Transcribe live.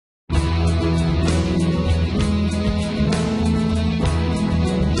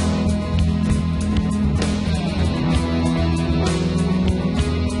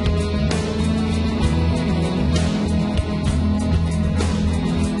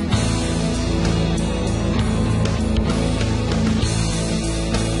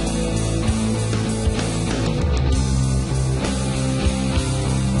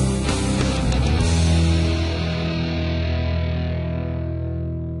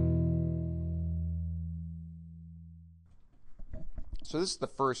So this is the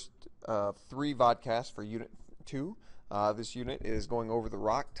first of 3 vodcasts for Unit 2. This unit is going over the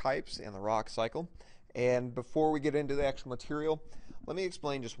rock types and the rock cycle. And before we get into the actual material, let me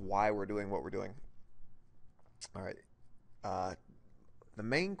explain just why we're doing what we're doing. All right. The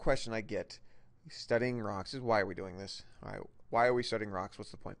main question I get studying rocks is, why are we doing this? All right. Why are we studying rocks?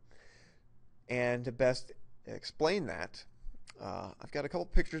 What's the point? And to best explain that, I've got a couple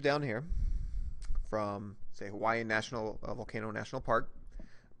pictures down here from, say, Hawaii Volcano National Park,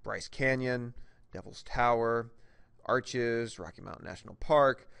 Bryce Canyon, Devil's Tower, Arches, Rocky Mountain National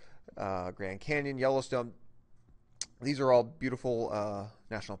Park, Grand Canyon, Yellowstone. These are all beautiful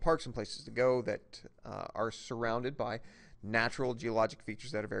national parks and places to go that are surrounded by natural geologic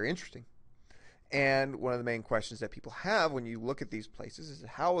features that are very interesting. And one of the main questions that people have when you look at these places is,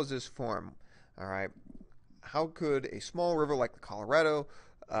 how was this formed? All right, how could a small river like the Colorado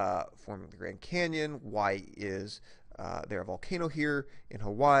form the Grand Canyon? Why is there a volcano here in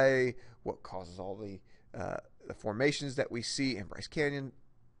Hawaii? What causes all the formations that we see in Bryce Canyon?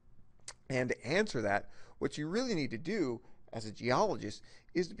 And to answer that, what you really need to do as a geologist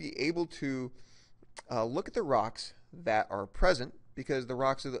is to be able to look at the rocks that are present, because the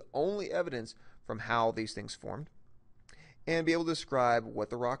rocks are the only evidence from how these things formed, and be able to describe what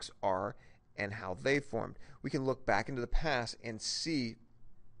the rocks are and how they formed. We can look back into the past and see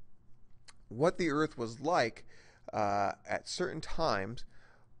what the Earth was like at certain times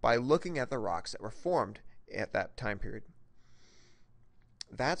by looking at the rocks that were formed at that time period.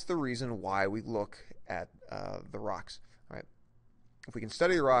 That's the reason why we look at the rocks. All right. If we can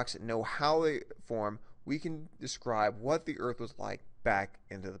study the rocks and know how they form, we can describe what the Earth was like back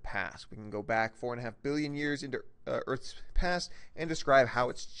into the past. We can go back 4.5 billion years into Earth's past and describe how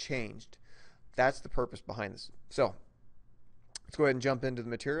it's changed. That's the purpose behind this. So let's go ahead and jump into the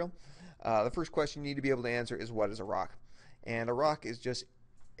material. The first question you need to be able to answer is, what is a rock? And a rock is just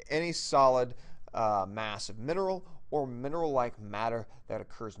any solid mass of mineral or mineral-like matter that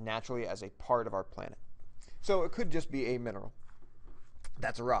occurs naturally as a part of our planet. So it could just be a mineral.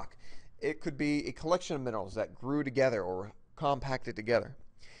 That's a rock. It could be a collection of minerals that grew together or compacted together.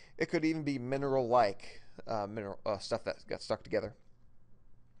 It could even be mineral-like stuff that got stuck together.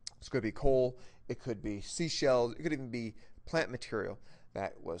 This could be coal. It could be seashells. It could even be plant material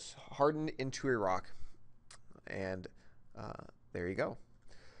that was hardened into a rock. And there you go.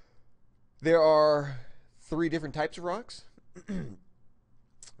 There are 3 different types of rocks.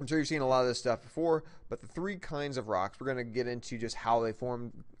 I'm sure you've seen a lot of this stuff before, but the 3 kinds of rocks, we're going to get into just how they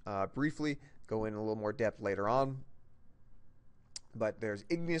form briefly, go in a little more depth later on. But there's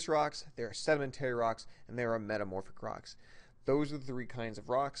igneous rocks, there are sedimentary rocks, and there are metamorphic rocks. Those are the 3 kinds of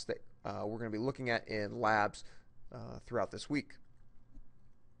rocks that we're going to be looking at in labs throughout this week.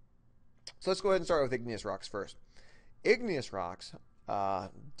 So let's go ahead and start with igneous rocks first. Igneous rocks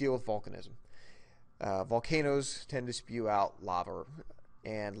deal with volcanism. Volcanoes tend to spew out lava,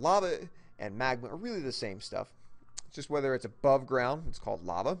 and lava and magma are really the same stuff. It's just whether it's above ground, it's called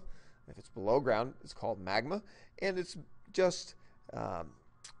lava. If it's below ground, it's called magma, and it's just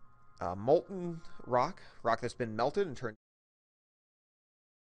molten rock that's been melted and turned.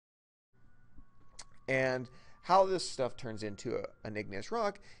 And how this stuff turns into an igneous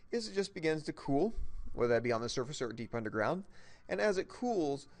rock is it just begins to cool, whether that be on the surface or deep underground. And as it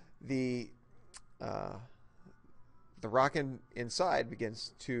cools, the rock inside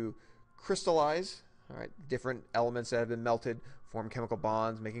begins to crystallize. All right, different elements that have been melted form chemical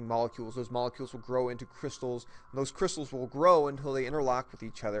bonds, making molecules. Those molecules will grow into crystals. And those crystals will grow until they interlock with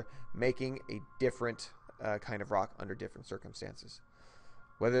each other, making a different kind of rock under different circumstances.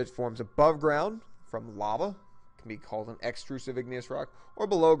 Whether it forms above ground from lava, can be called an extrusive igneous rock, or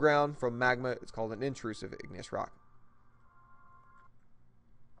below ground from magma, it's called an intrusive igneous rock.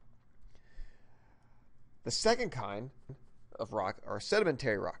 The second kind of rock are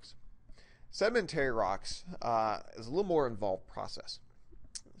sedimentary rocks. Sedimentary rocks is a little more involved process.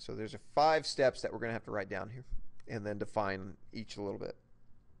 So there's 5 steps that we're going to have to write down here and then define each a little bit.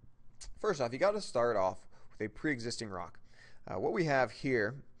 First off, you got to start off with a pre-existing rock. What we have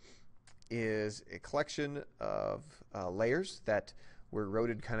here is a collection of layers that were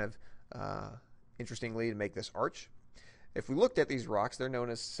eroded kind of interestingly to make this arch. If we looked at these rocks, they're known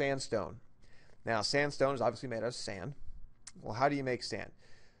as sandstone. Now, sandstone is obviously made out of sand. Well, how do you make sand?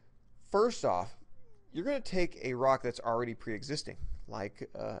 First off, you're going to take a rock that's already pre-existing, like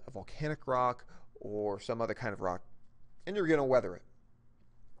a volcanic rock or some other kind of rock, and you're going to weather it.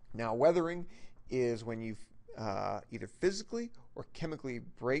 Now, weathering is when you either physically or chemically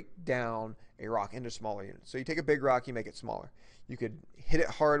break down a rock into smaller units. So you take a big rock, you make it smaller. You could hit it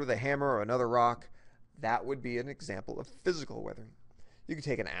hard with a hammer or another rock. That would be an example of physical weathering. You could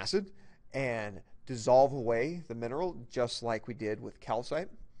take an acid and dissolve away the mineral just like we did with calcite.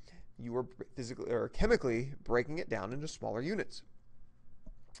 You were physically or chemically breaking it down into smaller units.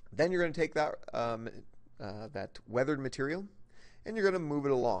 Then you're going to take that weathered material and you're going to move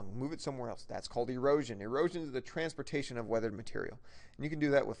it along, move it somewhere else. That's called erosion. Erosion is the transportation of weathered material. And you can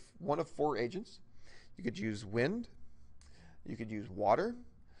do that with one of four agents. You could use wind, you could use water,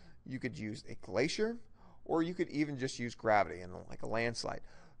 you could use a glacier, or you could even just use gravity and like a landslide.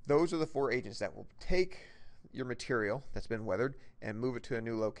 Those are the four agents that will take your material that's been weathered and move it to a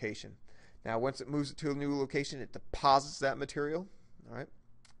new location. Now, once it moves it to a new location, it deposits that material. All right,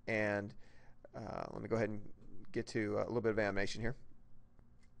 and let me go ahead and get to a little bit of animation here.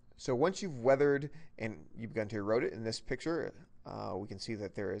 So once you've weathered and you've begun to erode it, in this picture, we can see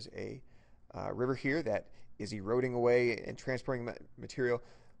that there is a river here that is eroding away and transporting material,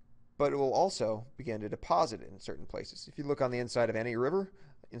 but it will also begin to deposit it in certain places. If you look on the inside of any river,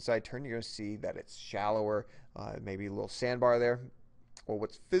 inside turn, you're going to see that it's shallower, maybe a little sandbar there. Well,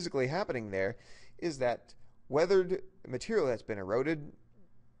 what's physically happening there is that weathered material that's been eroded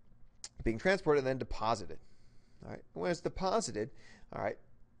being transported and then deposited. All right. When it's deposited, all right,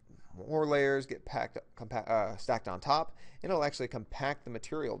 more layers get stacked on top, and it'll actually compact the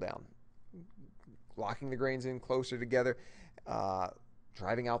material down, locking the grains in closer together,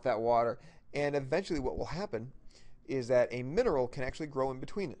 driving out that water, and eventually what will happen is that a mineral can actually grow in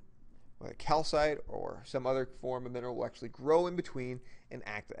between it. Whether calcite or some other form of mineral will actually grow in between and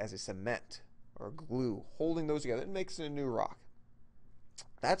act as a cement or glue, holding those together and makes it a new rock.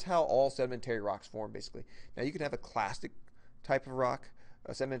 That's how all sedimentary rocks form, basically. Now, you can have a clastic type of rock,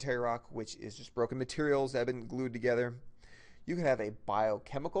 a sedimentary rock, which is just broken materials that have been glued together. You can have a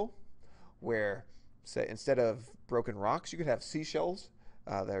biochemical, where, say, instead of broken rocks, you could have seashells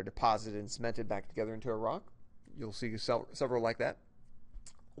that are deposited and cemented back together into a rock. You'll see several like that.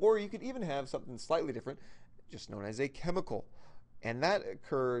 Or you could even have something slightly different, just known as a chemical. And that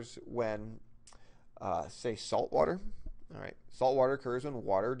occurs when, say, salt water. All right, salt water occurs when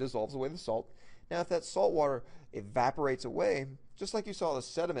water dissolves away the salt. Now, if that salt water evaporates away, just like you saw the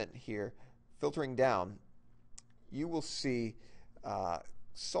sediment here filtering down, you will see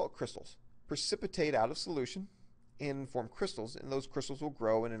salt crystals precipitate out of solution and form crystals, and those crystals will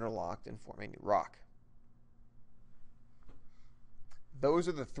grow and interlock and form a new rock. Those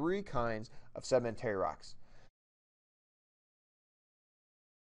are the three kinds of sedimentary rocks.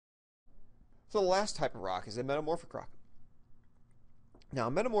 So the last type of rock is a metamorphic rock. Now,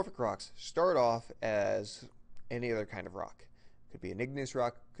 metamorphic rocks start off as any other kind of rock. Could be an igneous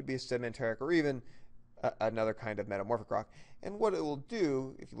rock, could be a sedimentary rock, or even another kind of metamorphic rock. And what it will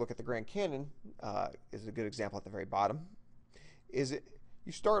do, if you look at the Grand Canyon, is a good example at the very bottom, is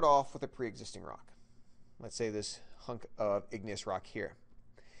you start off with a pre-existing rock. Let's say this hunk of igneous rock here.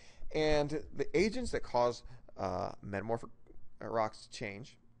 And the agents that cause metamorphic rocks to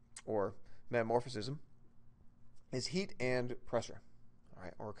change, or metamorphism, is heat and pressure. All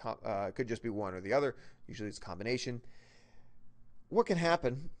right, or it could just be one or the other. Usually it's a combination. What can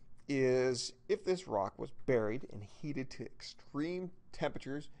happen is if this rock was buried and heated to extreme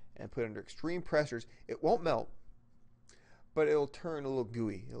temperatures and put under extreme pressures, it won't melt, but it'll turn a little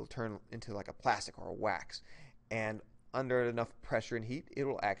gooey. It'll turn into like a plastic or a wax. And under enough pressure and heat, it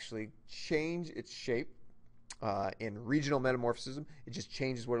will actually change its shape. In regional metamorphism, it just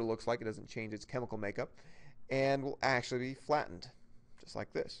changes what it looks like. It doesn't change its chemical makeup, and will actually be flattened, just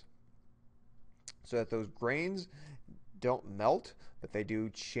like this. So that those grains don't melt, but they do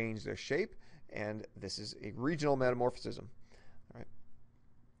change their shape, and this is a regional metamorphism. All right.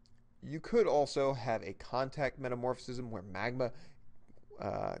 You could also have a contact metamorphism where magma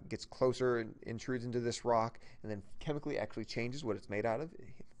gets closer and intrudes into this rock, and then chemically actually changes what it's made out of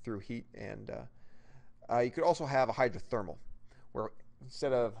through heat. And you could also have a hydrothermal, where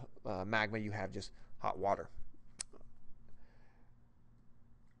instead of magma, you have just hot water.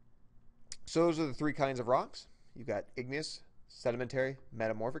 So those are the three kinds of rocks. You've got igneous, sedimentary,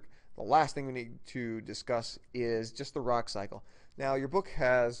 metamorphic. The last thing we need to discuss is just the rock cycle. Now, your book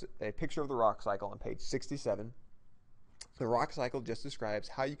has a picture of the rock cycle on page 67. The rock cycle just describes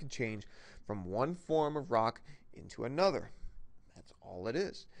how you can change from one form of rock into another. That's all it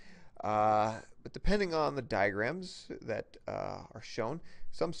is. But depending on the diagrams that are shown,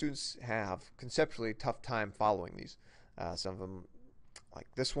 some students have conceptually a tough time following these. Some of them, like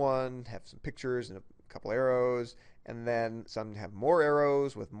this one, have some pictures and a couple arrows, and then some have more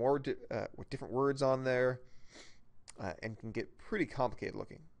arrows with more with different words on there, and can get pretty complicated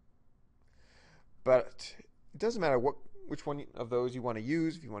looking. But it doesn't matter which one of those you want to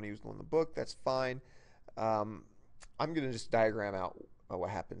use. If you want to use the one in the book, that's fine. I'm going to just diagram out what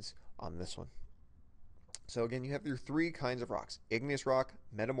happens on this one. So again, you have your three kinds of rocks: igneous rock,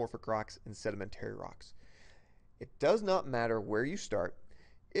 metamorphic rocks, and sedimentary rocks. It does not matter where you start.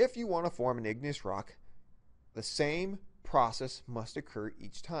 If you want to form an igneous rock, the same process must occur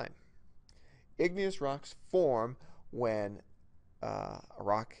each time. Igneous rocks form when a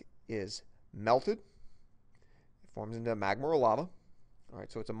rock is melted. It forms into magma or lava. All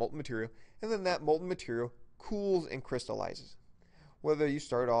right, so it's a molten material, and then that molten material cools and crystallizes. Whether you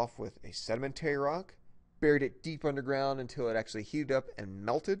start off with a sedimentary rock, buried it deep underground until it actually heated up and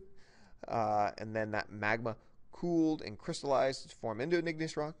melted, and then that magma cooled and crystallized to form into an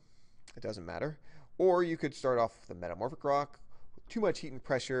igneous rock, it doesn't matter. Or you could start off with a metamorphic rock, with too much heat and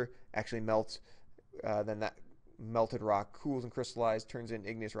pressure, actually melts, then that melted rock cools and crystallized, turns into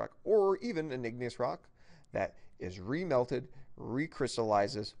igneous rock, or even an igneous rock that is remelted,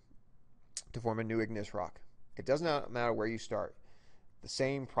 recrystallizes to form a new igneous rock. It does not matter where you start. The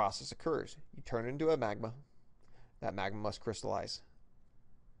same process occurs. You turn it into a magma. That magma must crystallize.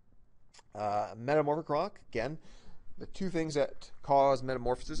 Metamorphic rock, again, the two things that cause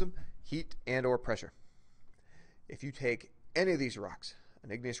metamorphism: heat and or pressure. If you take any of these rocks,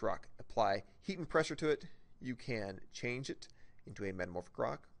 an igneous rock, apply heat and pressure to it, you can change it into a metamorphic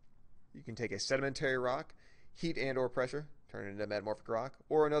rock. You can take a sedimentary rock, heat and or pressure, turn it into a metamorphic rock,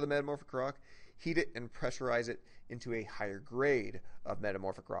 or another metamorphic rock, heat it and pressurize it into a higher grade of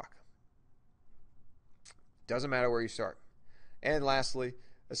metamorphic rock. Doesn't matter where you start. And lastly,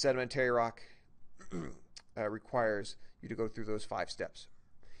 a sedimentary rock requires you to go through those 5 steps.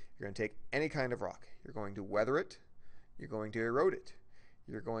 You're going to take any kind of rock. You're going to weather it. You're going to erode it.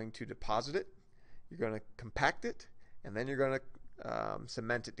 You're going to deposit it. You're going to compact it. And then you're going to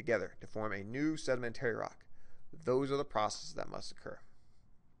cement it together to form a new sedimentary rock. Those are the processes that must occur.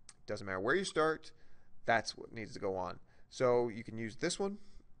 Doesn't matter where you start, that's what needs to go on. So you can use this one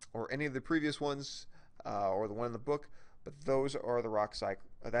or any of the previous ones or the one in the book, but those are the rock cycle.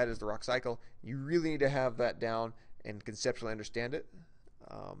 That is the rock cycle. You really need to have that down and conceptually understand it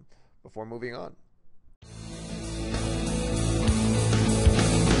before moving on.